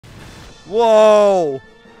Whoa!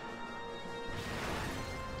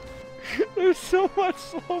 There's so much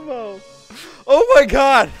slow-mo. Oh my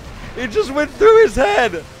god! It just went through his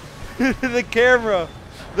head! The camera.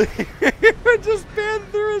 The camera just panned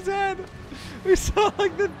through his head. We saw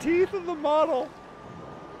like the teeth of the model.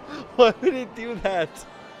 Why would it do that?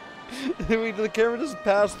 The camera just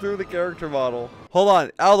passed through the character model. Hold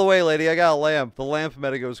on. Out of the way, lady. I got a lamp. The lamp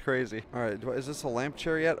meta goes crazy. Alright, is this a lamp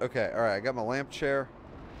chair yet? Okay, alright. I got my lamp chair.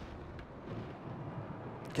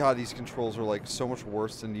 God, these controls are like so much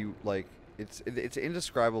worse than you, like, it's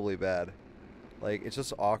indescribably bad. Like, it's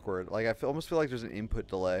just awkward. Like, I almost feel like there's an input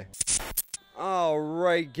delay.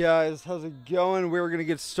 Alright guys, how's it going? We're gonna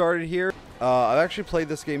get started here. I've actually played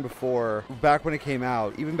this game before, back when it came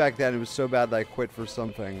out. Even back then, it was so bad that I quit for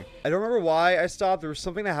something. I don't remember why I stopped. There was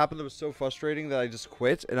something that happened that was so frustrating that I just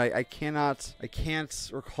quit, and I can't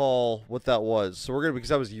recall what that was. So we're gonna, because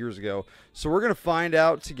that was years ago. So we're gonna find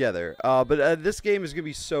out together. But this game is gonna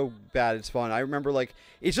be so bad, it's fun. I remember, like,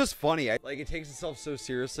 it's just funny. Like, it takes itself so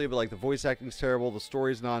seriously, but like the voice acting's terrible, the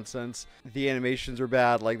story's nonsense, the animations are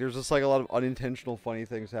bad. Like, there's just like a lot of unintentional funny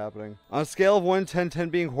things happening. On a scale of 1 to 10, 10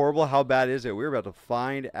 being horrible, how bad is it? We're about to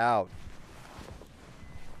find out.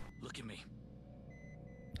 Look at me.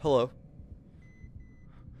 Hello.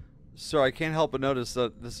 Sir, I can't help but notice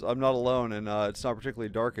that I'm not alone, and it's not particularly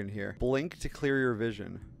dark in here. Blink to clear your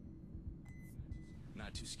vision.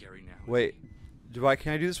 Not too scary now. Wait,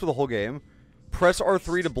 can I do this for the whole game? Press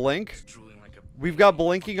R3 to blink? We've got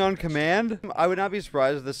blinking on command? I would not be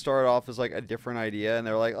surprised if this started off as like a different idea and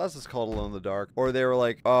they were like, let's just call it Alone in the Dark. Or they were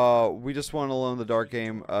like, we just want an Alone in the Dark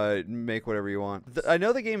game, make whatever you want. I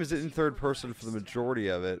know the game is in third person for the majority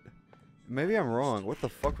of it. Maybe I'm wrong. What the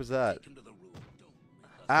fuck was that?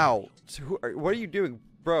 Ow. So what are you doing?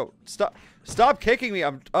 Bro, stop kicking me.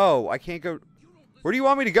 Oh, I can't go. Where do you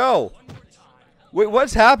want me to go? Wait,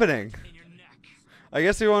 what's happening? I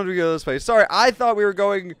guess they wanted to go this way. Sorry, I thought we were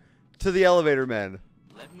going to the elevator men.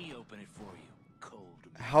 Let me open it for you. Cold.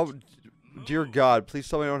 How, dear God, please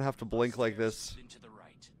tell me I don't have to blink like this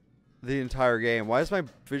the entire game. Why does my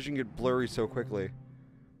vision get blurry so quickly?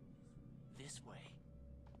 This way.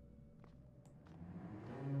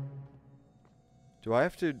 Do I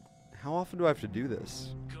have to, how often do I have to do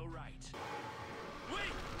this? Go right. Wait!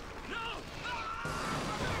 No!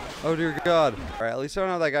 Oh dear God. Alright, at least I don't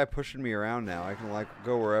have that guy pushing me around now. I can like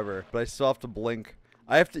go wherever. But I still have to blink.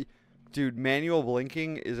 I have to... Dude, manual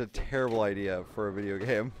blinking is a terrible idea for a video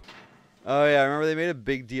game. Oh yeah, I remember they made a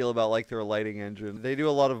big deal about like their lighting engine. They do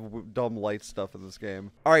a lot of dumb light stuff in this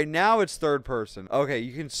game. Alright, now it's third person. Okay,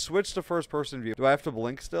 you can switch to first person view. Do I have to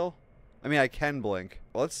blink still? I mean, I can blink.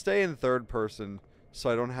 Well, let's stay in third person so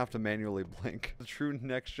I don't have to manually blink. The true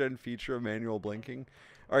next-gen feature of manual blinking.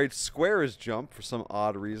 Alright, square is jump for some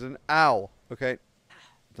odd reason. Ow! Okay,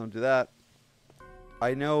 don't do that.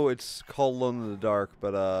 I know it's called Alone in the Dark,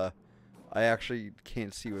 but I actually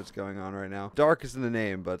can't see what's going on right now. Dark is in the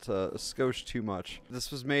name, but a skosh too much. This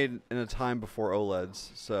was made in a time before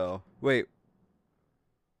OLEDs, so... Wait.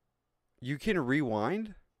 You can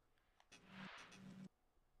rewind?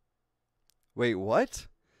 Wait, what?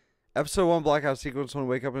 Episode 1 blackout sequence 1,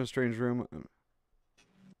 wake up in a strange room.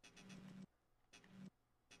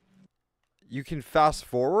 You can fast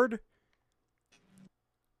forward?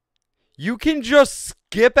 You can just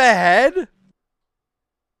skip ahead?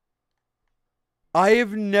 I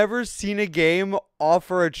have never seen a game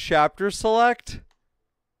offer a chapter select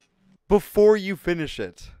before you finish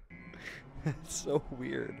it. It's so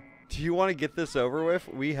weird. Do you want to get this over with?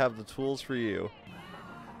 We have the tools for you.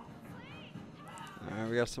 Alright,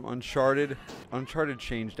 we got some Uncharted. Uncharted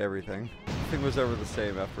changed everything. Nothing was ever the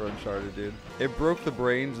same after Uncharted, dude. It broke the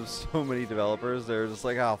brains of so many developers. They're just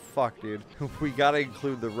like, oh, fuck, dude. We gotta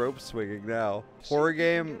include the rope swinging now. Horror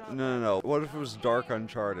game? No. What if it was Dark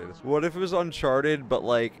Uncharted? What if it was Uncharted, but,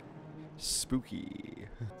 like, spooky?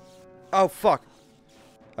 Oh, fuck.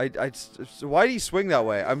 So why did he swing that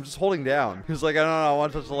way? I'm just holding down. He was like, I don't know, I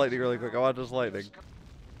want to touch the lightning really quick. I want to touch the lightning.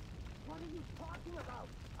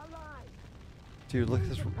 Dude, look at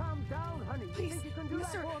this. Please,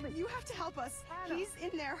 mister, you have to help us. He's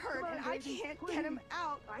in there hurt, and I can't get him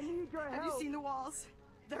out. Have you seen the walls?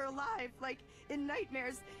 They're alive, like in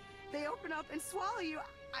nightmares. They open up and swallow you.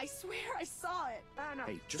 I swear I saw it.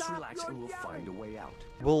 Hey, just relax and we'll find a way out.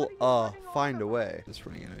 We'll, find a way. This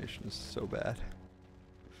running animation is so bad.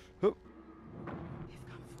 Oop. They've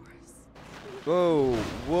come for us. Whoa,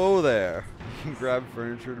 whoa there. You can grab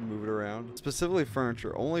furniture to move it around. Specifically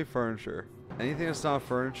furniture, only furniture. Anything that's not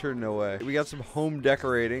furniture, no way. We got some home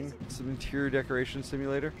decorating, some interior decoration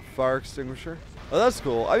simulator, fire extinguisher. Oh, that's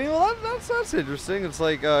cool. I mean, well, that's interesting. It's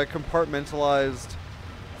like compartmentalized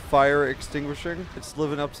fire extinguishing. It's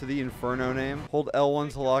living up to the Inferno name. Hold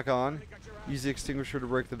L1 to lock on. Use the extinguisher to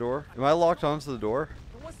break the door. Am I locked onto the door?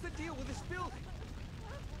 What's the deal with this building?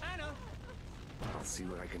 Anna! I'll see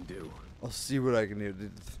what I can do. I'll see what I can do.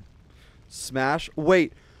 Smash.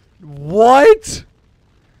 Wait. What?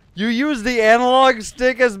 You use the analog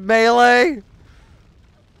stick as melee?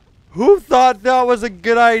 Who thought that was a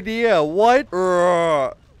good idea? What?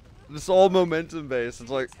 It's all momentum based. It's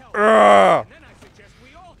like,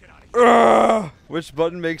 which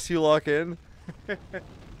button makes you lock in?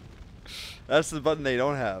 That's the button they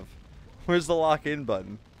don't have. Where's the lock in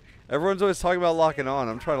button? Everyone's always talking about locking on.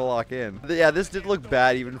 I'm trying to lock in. Yeah, this did look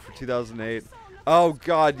bad even for 2008. Oh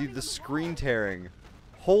god, dude, the screen tearing.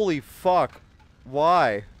 Holy fuck.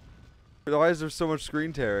 Why? Why is there so much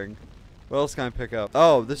screen tearing? What else can I pick up?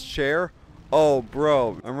 Oh, this chair? Oh,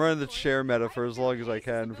 bro. I'm running the chair meta for as long as I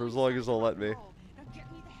can. For as long as they'll let me.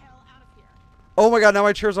 Oh my god, now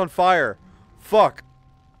my chair's on fire. Fuck.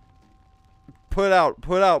 Put out,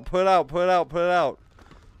 put out, put out, put out, put out.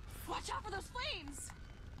 Watch out for those flames.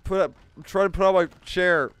 Put up. Try to put out my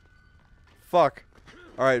chair. Fuck.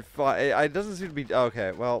 Alright, fine. It doesn't seem to be.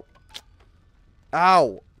 Okay, well.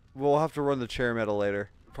 Ow. We'll have to run the chair meta later.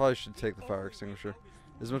 Probably should take the fire extinguisher.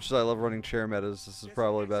 As much as I love running chair metas, this is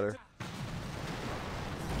probably better.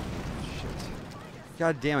 Shit.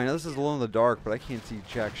 God damn, I know this is glow in the dark, but I can't see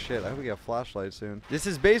jack shit. I hope we get a flashlight soon. This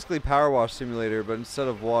is basically Power Wash Simulator, but instead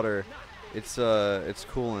of water, it's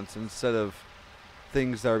coolant. Instead of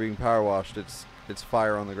things that are being power washed, it's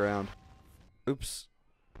fire on the ground. Oops.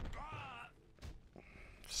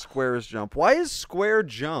 Squares jump. Why is square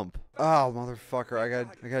jump? Oh, motherfucker. I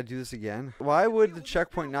gotta do this again. Why would the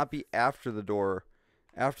checkpoint not be after the door?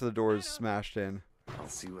 After the door is smashed in. I'll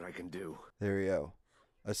see what I can do. There we go.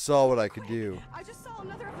 I saw what I could do. I just saw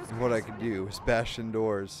another of those. And what I could do was bash in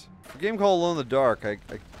doors. For a game called Alone in the Dark, I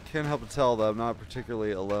can't help but tell that I'm not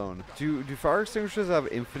particularly alone. Do fire extinguishers have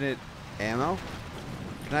infinite ammo?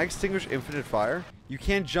 Can I extinguish infinite fire? You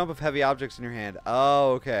can't jump with heavy objects in your hand.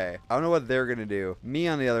 Oh, okay. I don't know what they're gonna do. Me,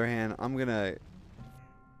 on the other hand, I'm gonna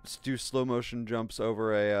do slow motion jumps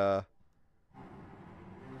over a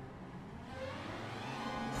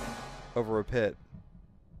pit.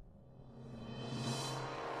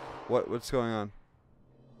 What's going on?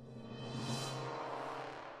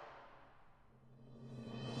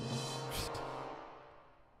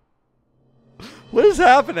 What is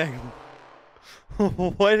happening?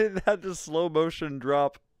 Why did that just slow motion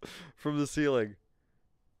drop from the ceiling?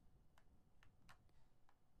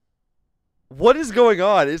 What is going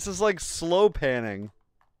on? It's just like slow panning.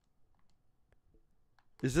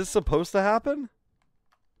 Is this supposed to happen?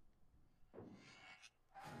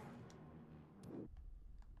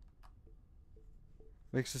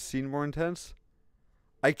 Makes the scene more intense.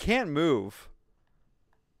 I can't move.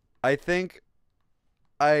 I think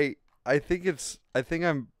it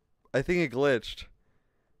glitched.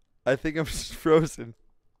 I think I'm just frozen.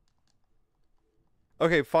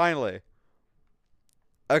 Okay, finally.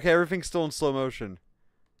 Okay, everything's still in slow motion.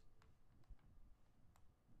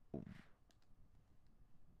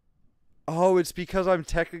 Oh, it's because I'm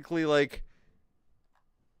technically like...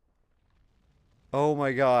 Oh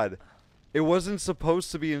my god. It wasn't supposed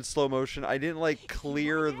to be in slow motion. I didn't like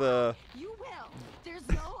clear the... You will. There's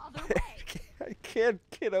no other way. I can't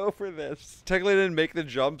get over this. Technically I didn't make the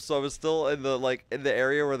jump, so I was still in the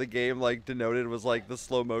area where the game like denoted was like the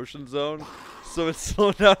slow motion zone. So it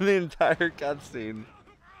slowed down the entire cutscene.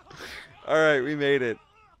 Alright, we made it.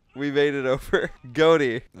 We made it over.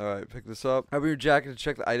 Goaty. Alright, pick this up. Open your jacket to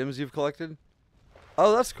check the items you've collected.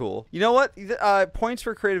 Oh, that's cool. You know what? Points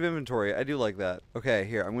for creative inventory. I do like that. Okay,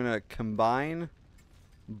 here. I'm going to combine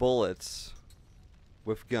bullets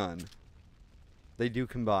with gun. They do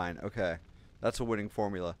combine. Okay. That's a winning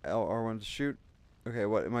formula. R1 to shoot. Okay,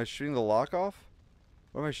 what? Am I shooting the lock off?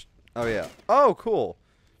 What am I oh, yeah. Oh, cool.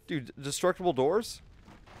 Dude, destructible doors?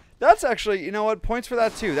 That's actually, you know what? Points for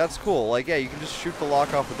that, too. That's cool. Like, yeah, you can just shoot the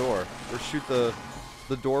lock off the door. Or shoot the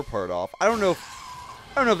door part off. I don't know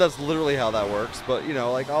if that's literally how that works, but, you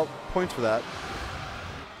know, like, I'll points for that.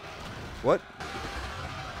 What?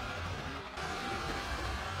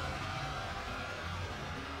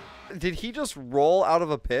 Did he just roll out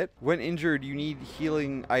of a pit? When injured, you need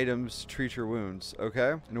healing items to treat your wounds.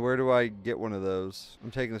 Okay. And where do I get one of those?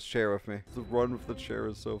 I'm taking this chair with me. The run with the chair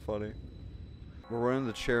is so funny. We're running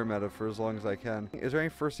the chair meta for as long as I can. Is there any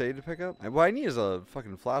first aid to pick up? What I need is a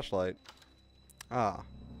fucking flashlight. Ah.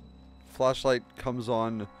 Flashlight comes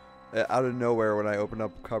on out of nowhere when I open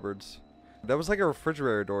up cupboards. That was like a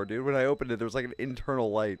refrigerator door, dude. When I opened it, there was like an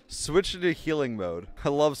internal light. Switch into healing mode. I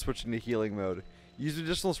love switching to healing mode. Use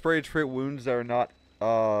additional spray to treat wounds that are not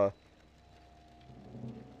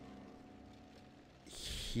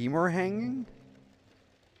Humor hanging?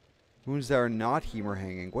 Wounds that are not humor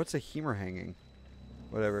hanging. What's a humor hanging?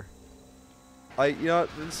 Whatever. You know what?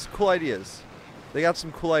 This is cool ideas. They got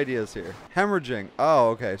some cool ideas here. Hemorrhaging. Oh,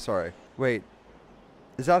 okay. Sorry. Wait.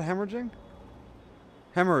 Is that hemorrhaging?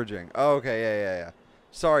 Hemorrhaging. Oh, okay. Yeah.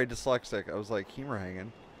 Sorry, dyslexic. I was like, humor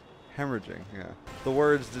hanging. Hemorrhaging. Yeah. The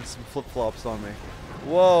words did some flip-flops on me.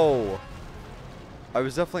 Whoa. I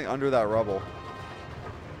was definitely under that rubble.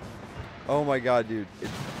 Oh my god, dude.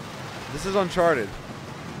 This is Uncharted.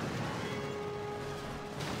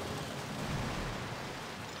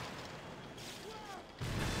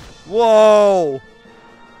 Whoa!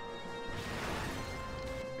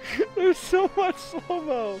 There's so much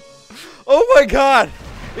slow-mo. Oh my god!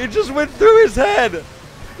 It just went through his head!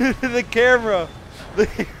 The camera. The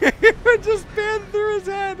camera just panned through his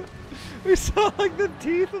head. We saw like the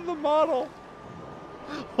teeth of the model.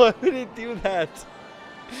 Why did it do that?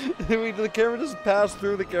 The camera just passed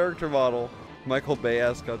through the character model. Michael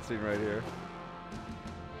Bay-ass cutscene right here.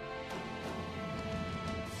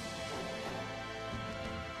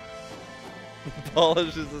 The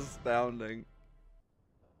polish is astounding.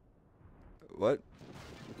 What?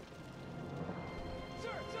 Sir,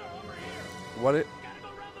 over here. What it? Gotta go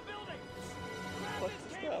around the building. Grab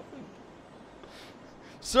this cable.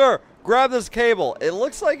 Sir, grab this cable. It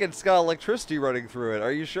looks like it's got electricity running through it.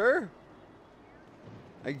 Are you sure?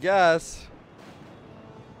 I guess.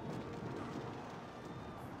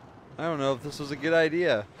 I don't know if this was a good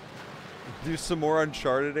idea. Do some more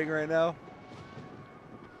Uncharteding right now.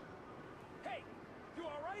 Hey, you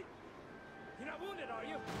all right? You're not wounded, are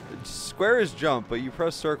you? Square is jump, but you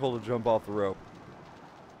press circle to jump off the rope.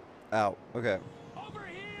 Ow. Okay. Over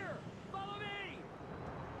here. Follow me.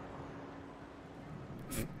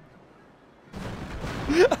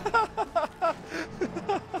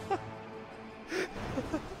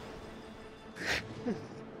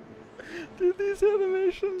 Dude, these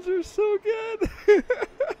animations are so good.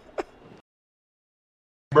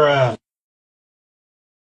 Bruh.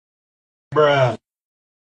 Bruh.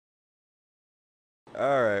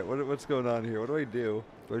 Alright, what's going on here? What do I do?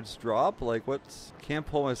 Do I just drop? Like, what's... Can't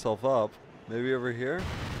pull myself up. Maybe over here?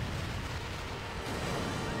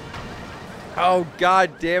 Oh,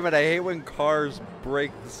 god damn it. I hate when cars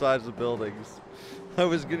break the sides of buildings. I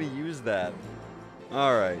was gonna use that.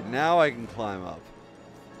 Alright, now I can climb up.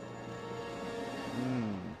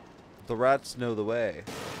 The rats know the way.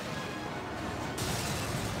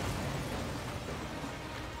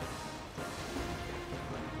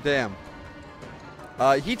 Damn.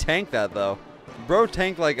 He tanked that though. Bro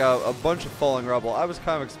tanked like a bunch of falling rubble. I was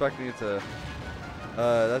kind of expecting it to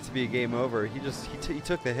that to be a game over. He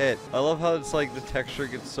took the hit. I love how it's like the texture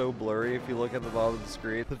gets so blurry if you look at the bottom of the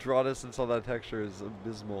screen. The draw distance on that texture is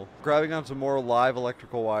abysmal. Grabbing onto more live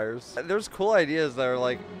electrical wires. There's cool ideas that are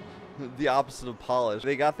like the opposite of polish.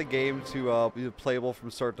 They got the game to be playable from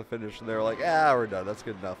start to finish, and they're like, ah, we're done. That's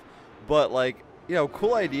good enough. But like, you know,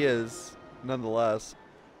 cool ideas nonetheless.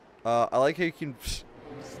 I like how you can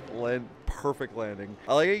land perfect landing.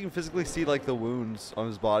 I like how you can physically see like the wounds on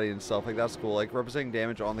his body and stuff. Like that's cool. Like representing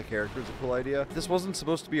damage on the character is a cool idea. This wasn't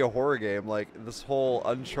supposed to be a horror game. Like this whole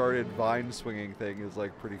Uncharted vine swinging thing is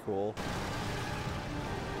like pretty cool.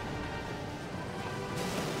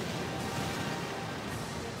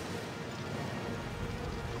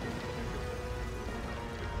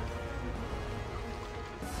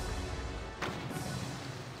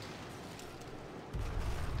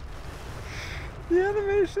 The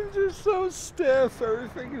animations are so stiff.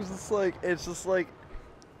 Everything is just like, it's just like,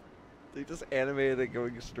 they just animated it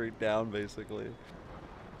going straight down, basically.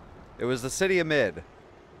 It was the city of mid.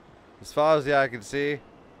 As far as the eye could see,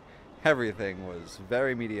 everything was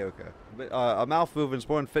very mediocre. Our mouth movements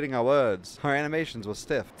weren't fitting our words. Our animations were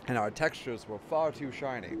stiff, and our textures were far too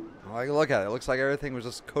shiny. Like, look at it. It looks like everything was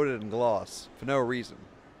just coated in gloss for no reason.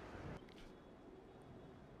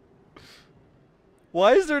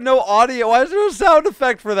 Why is there no audio? Why is there no sound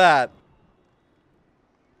effect for that?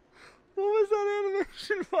 What was that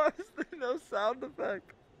animation? Why is there no sound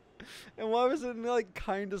effect? And why was it in like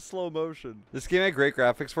kind of slow motion? This game had great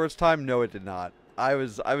graphics for its time. No, it did not. I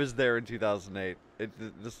was there in 2008.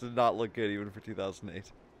 This did not look good even for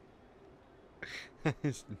 2008.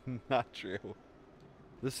 It's not true.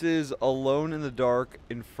 This is Alone in the Dark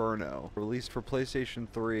Inferno, released for PlayStation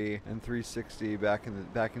 3 and 360 back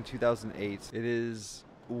in 2008. It is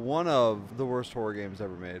one of the worst horror games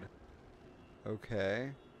ever made.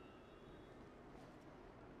 Okay.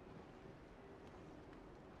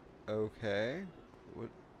 Okay.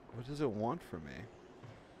 What does it want from me?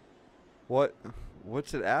 What?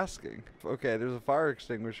 What's it asking? Okay, there's a fire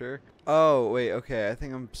extinguisher. Oh, wait, okay. I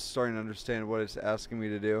think I'm starting to understand what it's asking me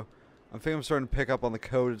to do. I think I'm starting to pick up on the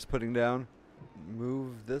code it's putting down.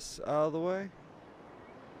 Move this out of the way.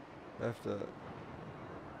 I have to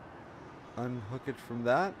unhook it from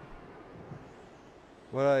that.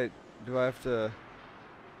 Do I have to...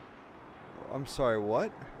 I'm sorry,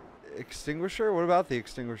 what? Extinguisher? What about the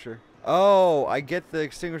extinguisher? Oh, I get the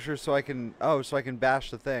extinguisher so I can... Oh, so I can bash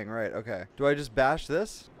the thing. Right, okay. Do I just bash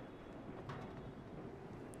this?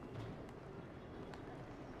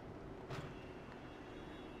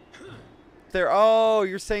 There. Oh,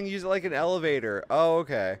 you're saying use it like an elevator. Oh,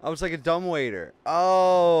 okay. I was like a dumbwaiter.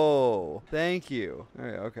 Oh, thank you. All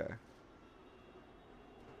right, okay.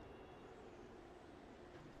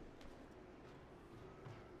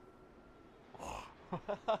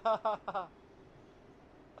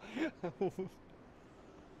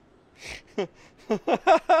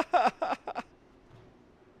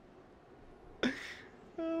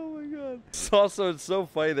 Oh my god. It's so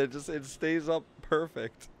funny that it stays up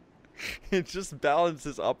perfect. It just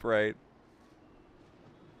balances upright.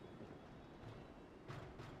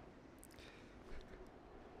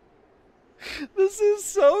 This is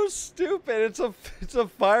so stupid. It's a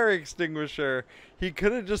fire extinguisher. He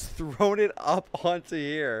could have just thrown it up onto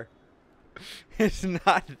here. It's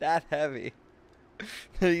not that heavy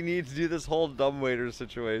that he needs to do this whole dumbwaiter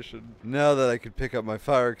situation. Now that I could pick up my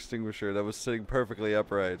fire extinguisher that was sitting perfectly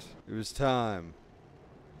upright, it was time.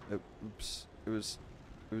 Oops. It was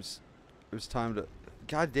time to...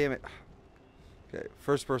 God damn it. Okay,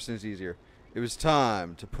 first person is easier. It was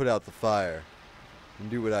time to put out the fire and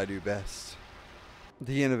do what I do best.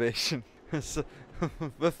 The innovation.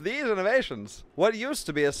 With these innovations, what used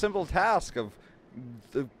to be a simple task of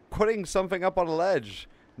putting something up on a ledge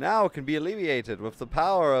now can be alleviated with the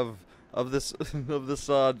power of this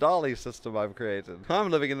dolly system I've created.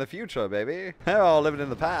 I'm living in the future, baby. They're all living in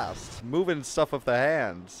the past, moving stuff with their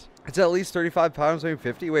hands. It's at least 35 pounds, maybe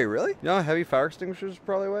 50. Wait, really? You know how heavy fire extinguishers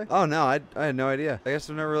probably weigh? Oh no, I had no idea. I guess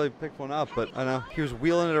I've never really picked one up, but I know he was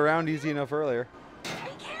wheeling it around easy enough earlier. Be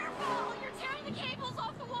careful! You're tearing the cables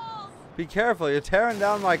off the walls! Be careful, you're tearing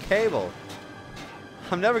down my cable.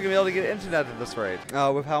 I'm never gonna be able to get internet at this rate.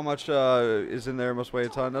 With how much is in there, must weigh a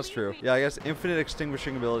ton. That's true. Yeah, I guess infinite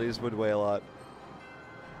extinguishing abilities would weigh a lot.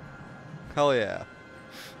 Hell yeah.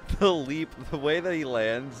 The leap, the way that he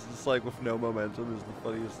lands, just like with no momentum, is the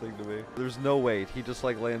funniest thing to me. There's no weight. He just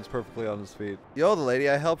like lands perfectly on his feet. Yo, the lady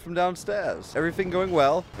I helped from downstairs. Everything going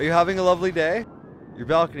well? Are you having a lovely day? Your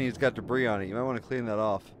balcony's got debris on it. You might want to clean that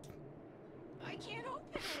off. I can't open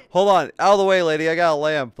it. Hold on. Out of the way, lady. I got a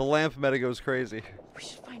lamp. The lamp meta goes crazy. We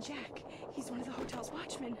should find Jack. He's one of the hotel's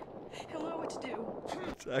watchmen. He'll know what to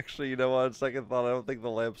do. Actually, you know what? On second thought, I don't think the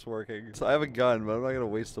lamp's working. So I have a gun, but I'm not going to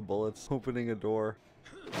waste the bullets opening a door.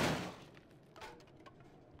 There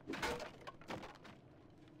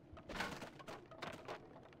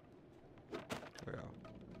we go.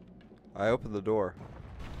 I opened the door.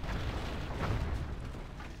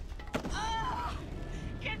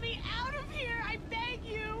 Get me out of here! I beg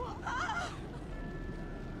you!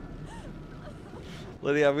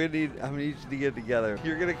 Lydia, I'm gonna need you to get together.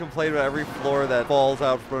 You're gonna complain about every floor that falls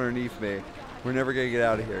out from underneath me. We're never gonna get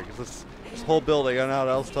out of here because this whole building, I don't know how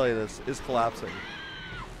else to tell you this, is collapsing.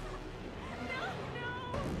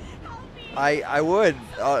 I would,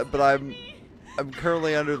 but I'm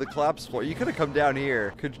currently under the collapse floor. You could have come down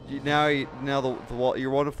here. Could you, now the wall? You're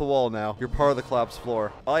one of the wall now. You're part of the collapse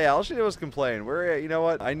floor. Oh yeah, all she did was complain. You know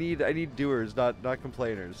what? I need doers, not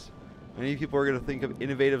complainers. I need people who are gonna think of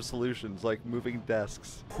innovative solutions like moving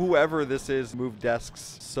desks. Whoever this is moved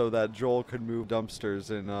desks so that Joel could move dumpsters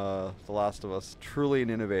in The Last of Us. Truly an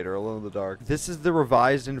innovator, Alone in the Dark. This is the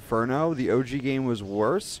revised Inferno. The OG game was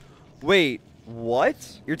worse. Wait.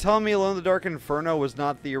 What? You're telling me Alone in the Dark Inferno was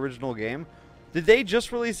not the original game? Did they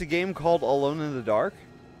just release a game called Alone in the Dark?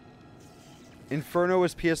 Inferno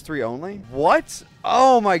was PS3 only? What?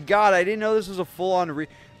 Oh my god, I didn't know this was a full-on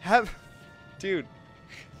Dude,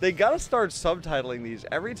 they gotta start subtitling these.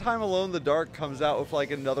 Every time Alone in the Dark comes out with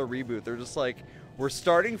like another reboot, they're just like, we're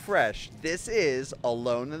starting fresh. This is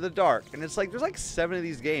Alone in the Dark. And it's like, there's like 7 of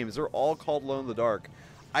these games. They're all called Alone in the Dark.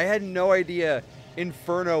 I had no idea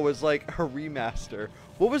Inferno was like a remaster.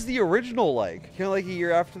 What was the original like? Came like a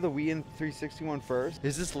year after the Wii and 360 one first?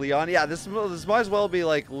 Is this Leon? Yeah, this might as well be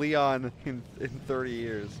like Leon in 30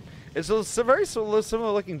 years. It's a very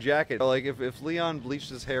similar looking jacket. Like if Leon bleached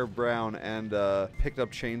his hair brown and picked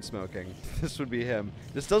up chain smoking, this would be him.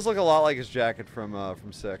 This does look a lot like his jacket from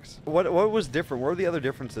 6. What was different? What were the other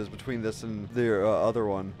differences between this and the other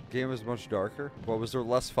one? Game was much darker. What was there?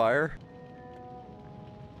 Less fire?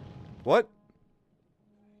 What?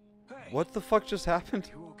 Hey, What the fuck just happened?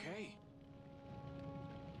 you okay?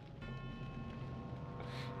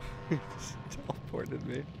 He just teleported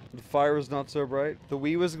me. The fire was not so bright. The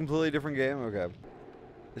Wii was a completely different game? Okay.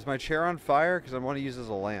 Is my chair on fire? Because I want to use it as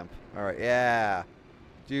a lamp. Alright, yeah.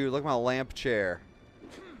 Dude, look at my lamp chair.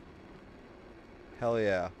 Hell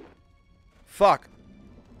yeah. Fuck!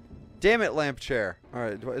 Damn it, lamp chair.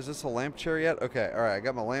 Alright, is this a lamp chair yet? Okay, alright, I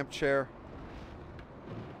got my lamp chair.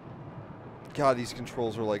 God, these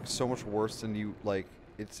controls are like so much worse than you, like,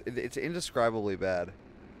 it's indescribably bad.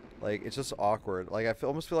 Like, it's just awkward. Like, I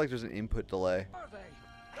almost feel like there's an input delay. Are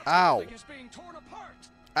they? Ow! Building is being torn apart.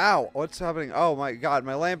 Ow! What's happening? Oh my god,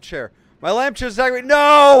 my lamp chair. My lamp chair's activated.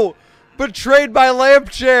 No! Betrayed my lamp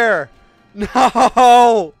chair!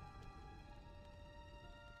 No!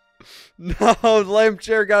 No, the lamp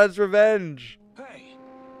chair got its revenge. Hey,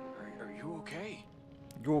 are you okay?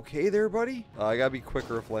 You okay there, buddy? I gotta be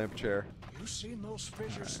quicker with lamp chair. You seen those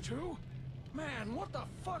fissures too? Man, what the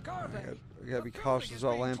fuck are they? I gotta be The building cautious is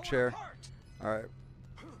about being lamp torn chair. apart. Alright.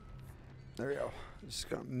 There we go. Just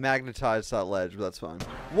gonna magnetize that ledge, but that's fine.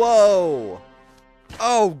 Whoa!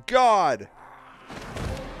 Oh, God!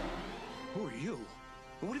 Who are you?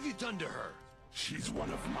 What have you done to her? She's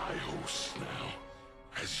one of my hosts now,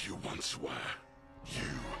 as you once were. You,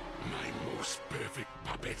 my most perfect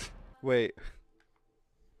puppet. Wait.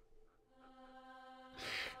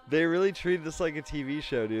 They really treat this like a TV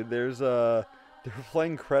show, dude. They're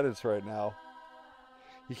playing credits right now.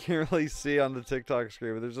 You can't really see on the TikTok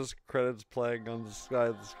screen, but there's just credits playing on the side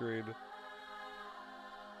of the screen.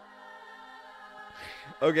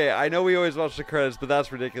 Okay, I know we always watch the credits, but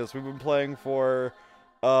that's ridiculous. We've been playing for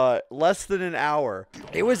less than an hour.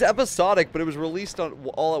 It was episodic, but it was released on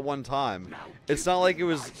all at one time. It's not like it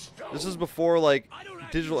was. This is before like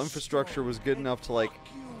digital infrastructure was good enough to like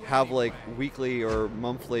have like weekly or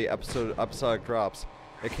monthly episodic drops.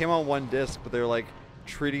 It came on one disc, but they're like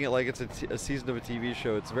treating it like it's a season of a TV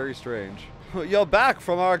show. It's very strange. Y'all back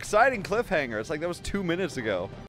from our exciting cliffhanger. It's like that was 2 minutes ago.